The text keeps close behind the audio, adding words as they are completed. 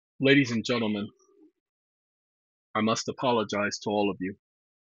Ladies and gentlemen, I must apologize to all of you,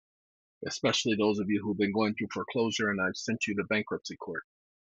 especially those of you who've been going through foreclosure and I've sent you to bankruptcy court.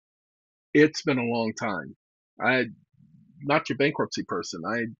 It's been a long time. I'm not your bankruptcy person.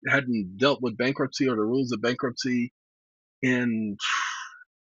 I hadn't dealt with bankruptcy or the rules of bankruptcy in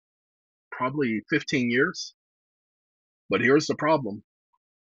probably 15 years. But here's the problem,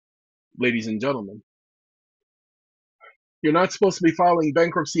 ladies and gentlemen. You're not supposed to be filing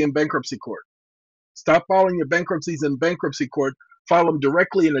bankruptcy in bankruptcy court. Stop filing your bankruptcies in bankruptcy court. File them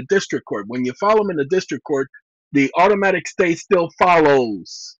directly in a district court. When you file them in a district court, the automatic stay still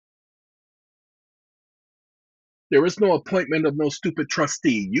follows. There is no appointment of no stupid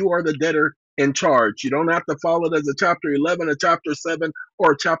trustee. You are the debtor in charge. You don't have to file it as a Chapter 11, a Chapter 7,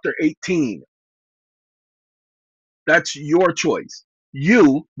 or a Chapter 18. That's your choice.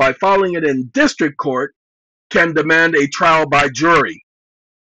 You, by filing it in district court, can demand a trial by jury.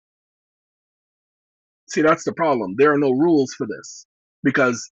 See, that's the problem. There are no rules for this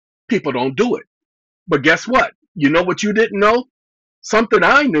because people don't do it. But guess what? You know what you didn't know? Something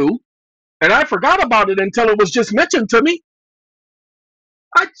I knew, and I forgot about it until it was just mentioned to me.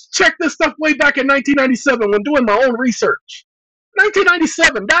 I checked this stuff way back in 1997 when doing my own research.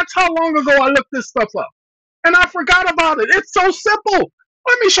 1997, that's how long ago I looked this stuff up. And I forgot about it. It's so simple.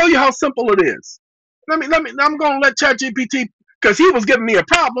 Let me show you how simple it is. I'm going to let ChatGPT, because he was giving me a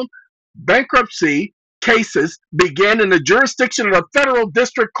problem. Bankruptcy cases begin in the jurisdiction of the federal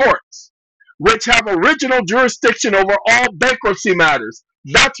district courts, which have original jurisdiction over all bankruptcy matters.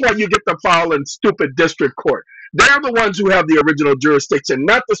 That's why you get to file in stupid district court. They're the ones who have the original jurisdiction,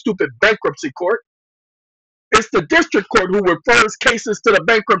 not the stupid bankruptcy court. It's the district court who refers cases to the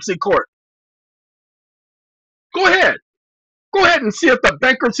bankruptcy court. Go ahead. Go ahead and see if the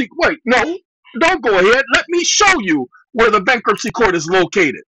bankruptcy... Wait, no, don't go ahead. Let me show you where the bankruptcy court is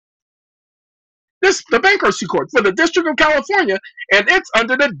located. The bankruptcy court for the District of California, and it's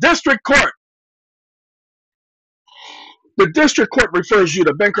under the district court. The district court refers you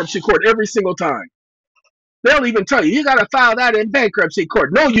to bankruptcy court every single time. They'll even tell you, you got to file that in bankruptcy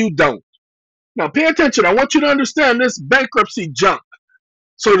court. No, you don't. Now, pay attention. I want you to understand this bankruptcy junk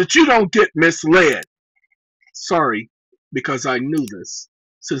so that you don't get misled. Sorry, because I knew this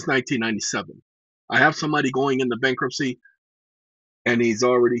since 1997. I have somebody going into bankruptcy, and he's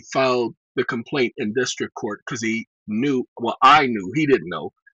already filed the complaint in district court because he knew, well, I knew, he didn't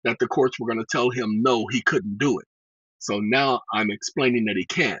know, that the courts were going to tell him no, he couldn't do it. So now I'm explaining that he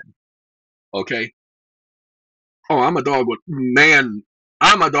can. Okay? Oh, I'm a dog with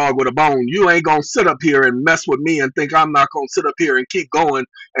a bone. You ain't gonna sit up here and mess with me and think I'm not gonna sit up here and keep going.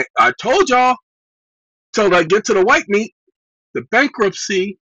 And I told y'all till I get to the white meat, the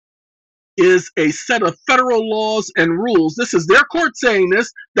bankruptcy is a set of federal laws and rules. This is their court saying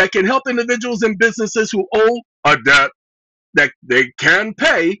this, that can help individuals and businesses who owe a debt that they can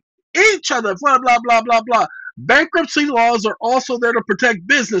pay each other, blah, blah, blah, blah, blah. Bankruptcy laws are also there to protect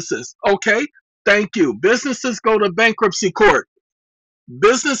businesses. Okay, thank you. Businesses go to bankruptcy court.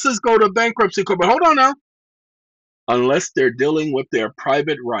 Businesses go to bankruptcy court. But hold on now. Unless they're dealing with their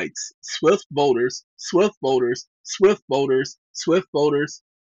private rights. Swift voters, swift voters, swift voters, swift voters.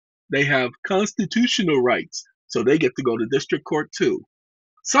 They have constitutional rights. So they get to go to district court too.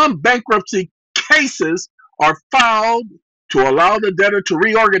 Some bankruptcy cases are filed to allow the debtor to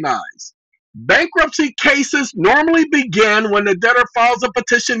reorganize. Bankruptcy cases normally begin when the debtor files a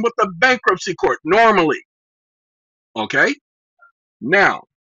petition with the bankruptcy court, normally. Okay? Now,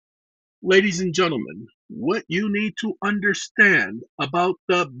 ladies and gentlemen, what you need to understand about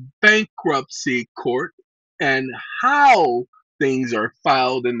the bankruptcy court and how things are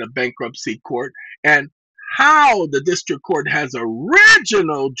filed in the bankruptcy court and how the district court has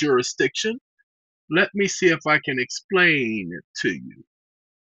original jurisdiction, let me see if I can explain it to you.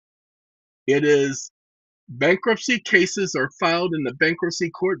 It is bankruptcy cases are filed in the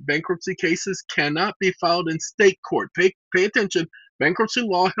bankruptcy court. Bankruptcy cases cannot be filed in state court. Pay attention. Bankruptcy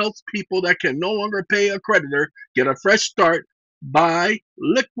law helps people that can no longer pay a creditor get a fresh start by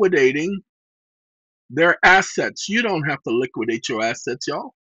liquidating their assets. You don't have to liquidate your assets,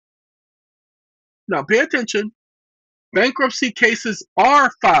 y'all. Now, pay attention. Bankruptcy cases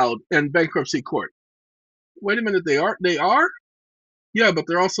are filed in bankruptcy court. Wait a minute, they are? They are? Yeah, but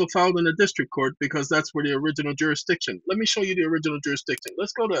they're also filed in the district court because that's where the original jurisdiction. Let me show you the original jurisdiction.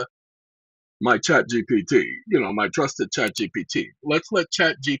 Let's go to my ChatGPT, my trusted ChatGPT. Let's let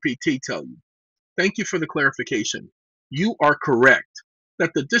ChatGPT tell you. Thank you for the clarification. You are correct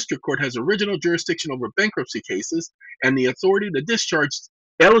that the district court has original jurisdiction over bankruptcy cases and the authority to discharge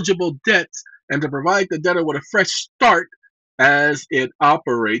eligible debts and to provide the debtor with a fresh start as it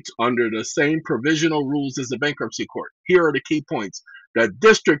operates under the same provisional rules as the bankruptcy court. Here are the key points. The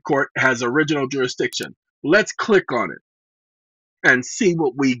district court has original jurisdiction. Let's click on it and see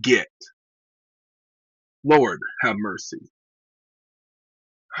what we get. Lord have mercy.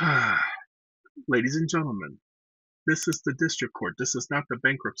 Ladies and gentlemen, this is the district court. This is not the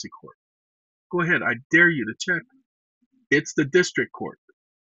bankruptcy court. Go ahead. I dare you to check. It's the district court.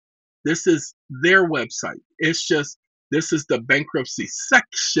 This is their website. It's just, this is the bankruptcy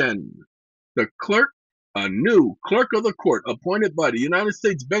section. The clerk, a new clerk of the court appointed by the United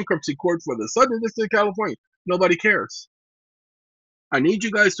States Bankruptcy Court for the Southern District of California. Nobody cares. I need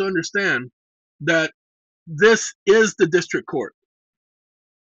you guys to understand that this is the district court.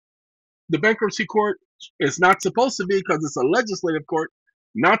 The bankruptcy court is not supposed to be, because it's a legislative court,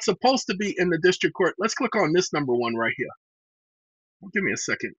 not supposed to be in the district court. Let's click on this number 1 right here. Give me a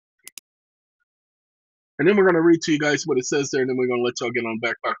second. And then we're going to read to you guys what it says there, and then we're going to let y'all get on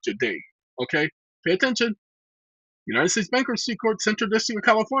back to your day. Okay? Pay attention. United States Bankruptcy Court, Central District of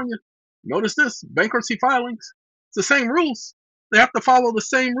California. Notice this, bankruptcy filings. It's the same rules. They have to follow the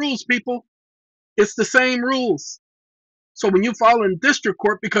same rules, people. It's the same rules. So when you file in district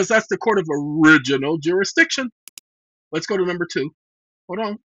court, because that's the court of original jurisdiction. Let's go to number 2. Hold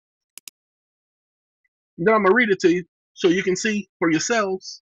on. And then I'm going to read it to you so you can see for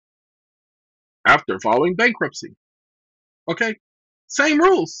yourselves. After filing bankruptcy. Okay? Same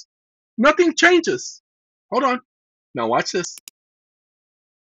rules. Nothing changes. Hold on. Now watch this.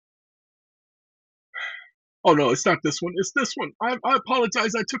 Oh no, it's not this one. It's this one. I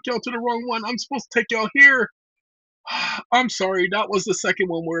apologize. I took y'all to the wrong one. I'm supposed to take y'all here. I'm sorry. That was the second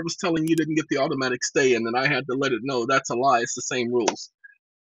one where it was telling you didn't get the automatic stay, and then I had to let it know that's a lie. It's the same rules.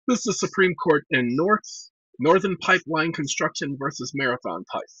 This is the Supreme Court in Northern Pipeline Construction versus Marathon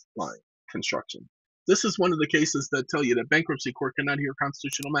Pipeline Construction. This is one of the cases that tell you that bankruptcy court cannot hear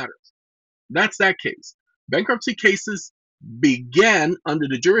constitutional matters. That's that case. Bankruptcy cases began under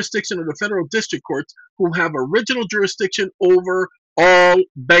the jurisdiction of the federal district courts, who have original jurisdiction over all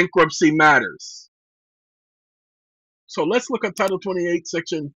bankruptcy matters. So let's look up Title 28,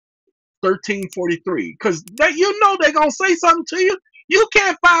 Section 1343, because you know they're going to say something to you. You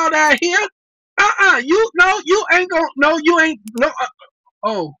can't file that here. You ain't going to, no, you ain't, no.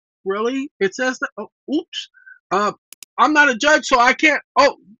 Oh, really? It says that? Oh, oops. I'm not a judge, so I can't,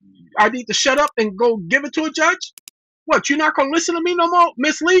 I need to shut up and go give it to a judge? What, you're not going to listen to me no more?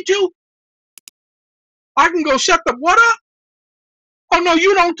 Mislead you? I can go shut the what up? Oh, no,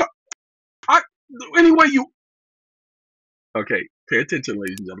 you don't talk. Anyway, you... Okay, pay attention,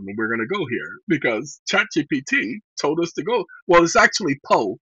 ladies and gentlemen. We're going to go here because ChatGPT told us to go. Well, it's actually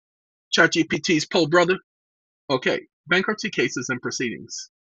Poe. ChatGPT's Poe brother. Okay, bankruptcy cases and proceedings.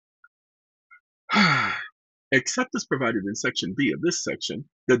 Except as provided in Section B of this section,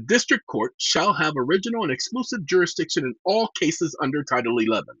 the district court shall have original and exclusive jurisdiction in all cases under Title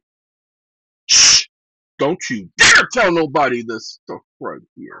 11. Shh! Don't you dare tell nobody this stuff right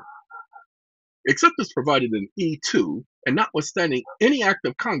here. Except as provided in E2, and notwithstanding any act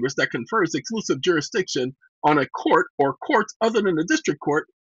of Congress that confers exclusive jurisdiction on a court or courts other than the district court,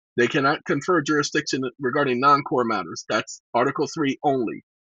 they cannot confer jurisdiction regarding non-core matters. That's Article 3 only.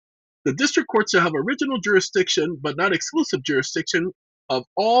 The district court shall have original jurisdiction, but not exclusive jurisdiction, of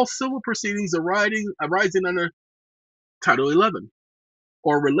all civil proceedings arising under Title 11,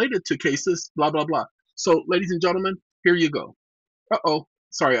 or related to cases, blah, blah, blah. So, ladies and gentlemen, here you go. Uh-oh.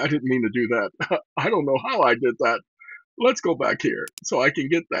 Sorry, I didn't mean to do that. I don't know how I did that. Let's go back here so I can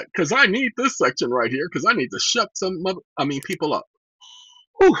get that, because I need this section right here, because I need to shut people up.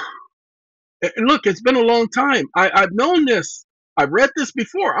 Whew. And look, it's been a long time. I've known this. I've read this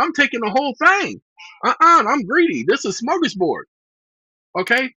before. I'm taking the whole thing. I'm greedy. This is smorgasbord.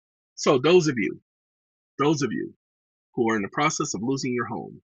 Okay? So those of you who are in the process of losing your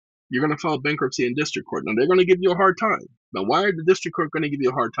home, you're going to file bankruptcy in district court. Now, they're going to give you a hard time. Now, why are the district court going to give you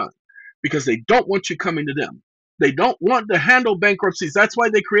a hard time? Because they don't want you coming to them. They don't want to handle bankruptcies. That's why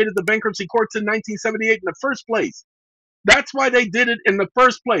they created the bankruptcy courts in 1978 in the first place. That's why they did it in the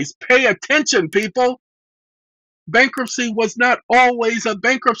first place. Pay attention, people. Bankruptcy was not always a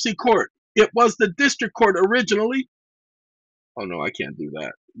bankruptcy court. It was the district court originally. Oh, no, I can't do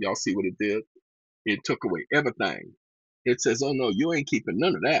that. Y'all see what it did? It took away everything. It says, oh, no, you ain't keeping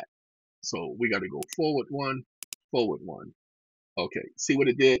none of that. So we got to go forward one. Okay, see what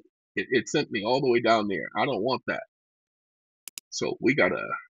it did? It sent me all the way down there. I don't want that. So we got to...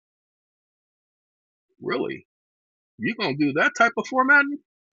 Really? You going to do that type of formatting?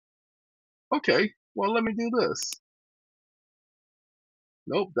 Okay, well, let me do this.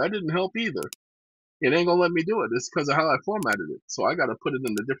 Nope, that didn't help either. It ain't gonna let me do it. It's because of how I formatted it. So I gotta put it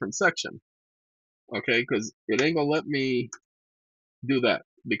in a different section. Okay, because it ain't gonna let me do that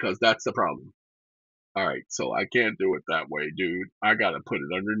because that's the problem. All right, so I can't do it that way, dude. I gotta put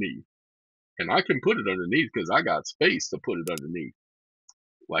it underneath. And I can put it underneath because I got space to put it underneath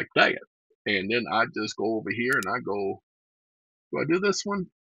like that. And then I just go over here and I go, do I do this one?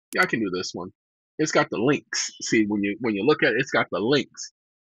 Yeah, I can do this one. It's got the links. See, when you look at it, it's got the links.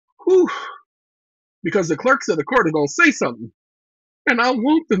 Whew. Because the clerks of the court are gonna say something. And I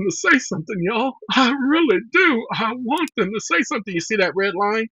want them to say something, y'all. I really do. I want them to say something. You see that red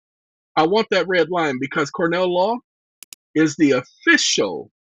line? I want that red line because Cornell Law is the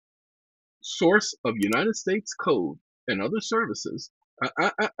official source of United States Code and other services.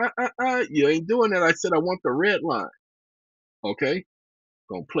 You ain't doing that. I said I want the red line. Okay?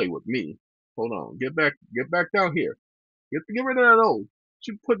 Don't play with me. Hold on. Get back down here. Get rid of that O.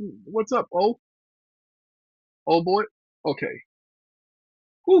 You putting what's up, O? Oh boy? Okay.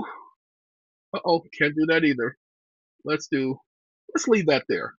 Whew. Uh-oh, can't do that either. Let's leave that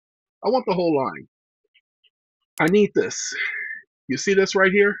there. I want the whole line. I need this. You see this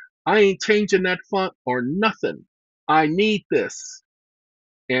right here? I ain't changing that font or nothing. I need this.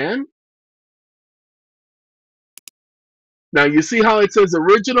 And now you see how it says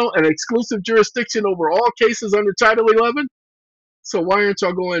original and exclusive jurisdiction over all cases under Title 11? So why aren't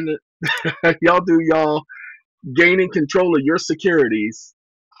y'all going to, y'all do y'all gaining control of your securities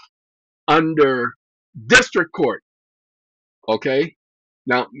under district court? Okay?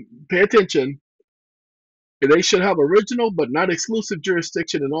 Now, pay attention. They should have original but not exclusive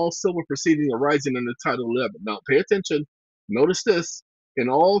jurisdiction in all civil proceedings arising under Title 11. Now, pay attention. Notice this. In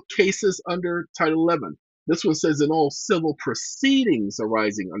all cases under Title 11. This one says in all civil proceedings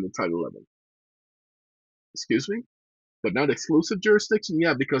arising under Title 11. Excuse me? But not exclusive jurisdiction?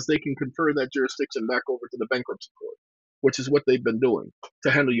 Yeah, because they can confer that jurisdiction back over to the bankruptcy court, which is what they've been doing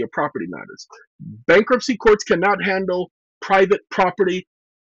to handle your property matters. Bankruptcy courts cannot handle private property,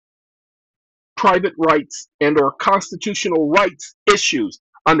 private rights, and or constitutional rights issues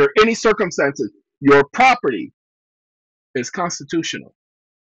under any circumstances. Your property is constitutional.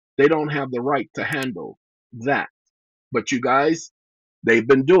 They don't have the right to handle that. But you guys, they've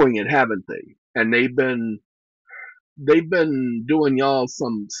been doing it, haven't they? And they've been doing y'all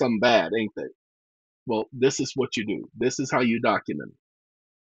some bad, ain't they? Well, this is what you do. This is how you document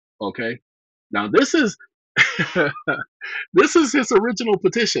it. Okay? Now this is this is his original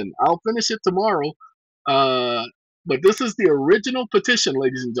petition. I'll finish it tomorrow. But this is the original petition,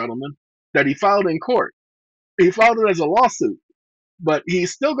 ladies and gentlemen, that he filed in court. He filed it as a lawsuit, but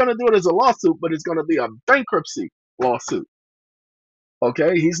he's still going to do it as a lawsuit, but it's going to be a bankruptcy lawsuit.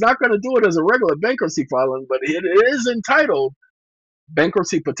 Okay? He's not going to do it as a regular bankruptcy filing, but it is entitled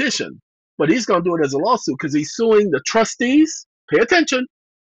bankruptcy petition. But he's going to do it as a lawsuit because he's suing the trustees. Pay attention.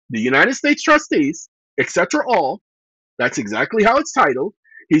 The United States trustees, etc. all. That's exactly how it's titled.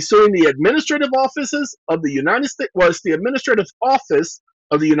 He's suing the administrative offices of the United States, well, it's the administrative office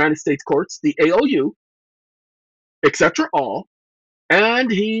of the United States courts, the AOU, etc. all. And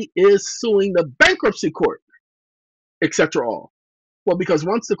he is suing the bankruptcy court, etc. all. Well, because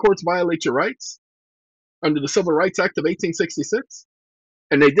once the courts violate your rights under the Civil Rights Act of 1866,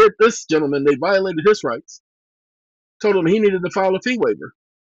 and they did this, gentleman, they violated his rights, told him he needed to file a fee waiver.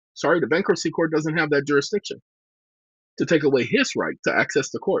 Sorry, the bankruptcy court doesn't have that jurisdiction to take away his right to access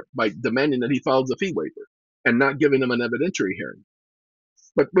the court by demanding that he files a fee waiver and not giving him an evidentiary hearing.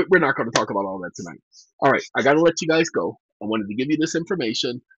 But we're not going to talk about all that tonight. All right, I got to let you guys go. I wanted to give you this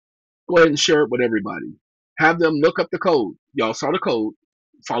information. Go ahead and share it with everybody. Have them look up the code. Y'all saw the code.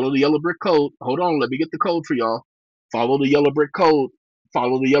 Follow the yellow brick code. Hold on, let me get the code for y'all. Follow the yellow brick code.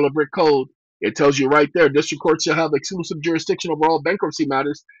 Follow the yellow brick code. It tells you right there, district court shall have exclusive jurisdiction over all bankruptcy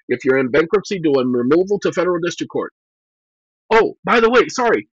matters. If you're in bankruptcy, doing removal to federal district court. Oh, by the way,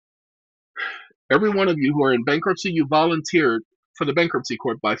 sorry. Every one of you who are in bankruptcy, you volunteered for the bankruptcy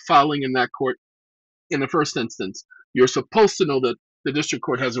court by filing in that court in the first instance. You're supposed to know that the district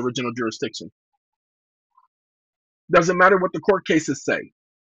court has original jurisdiction. Doesn't matter what the court cases say.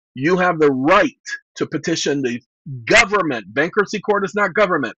 You have the right to petition the government. Bankruptcy court is not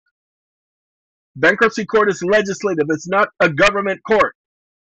government. Bankruptcy court is legislative. It's not a government court.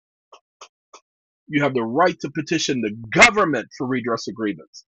 You have the right to petition the government for redress of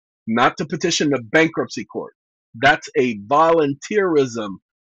grievance, not to petition the bankruptcy court. That's a volunteerism.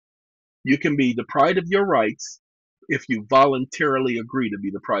 You can be deprived of your rights if you voluntarily agree to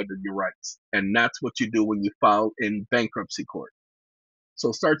be deprived of your rights. And that's what you do when you file in bankruptcy court.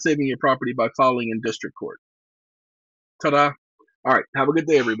 So start saving your property by filing in district court. Ta-da. All right. Have a good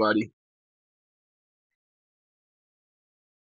day, everybody.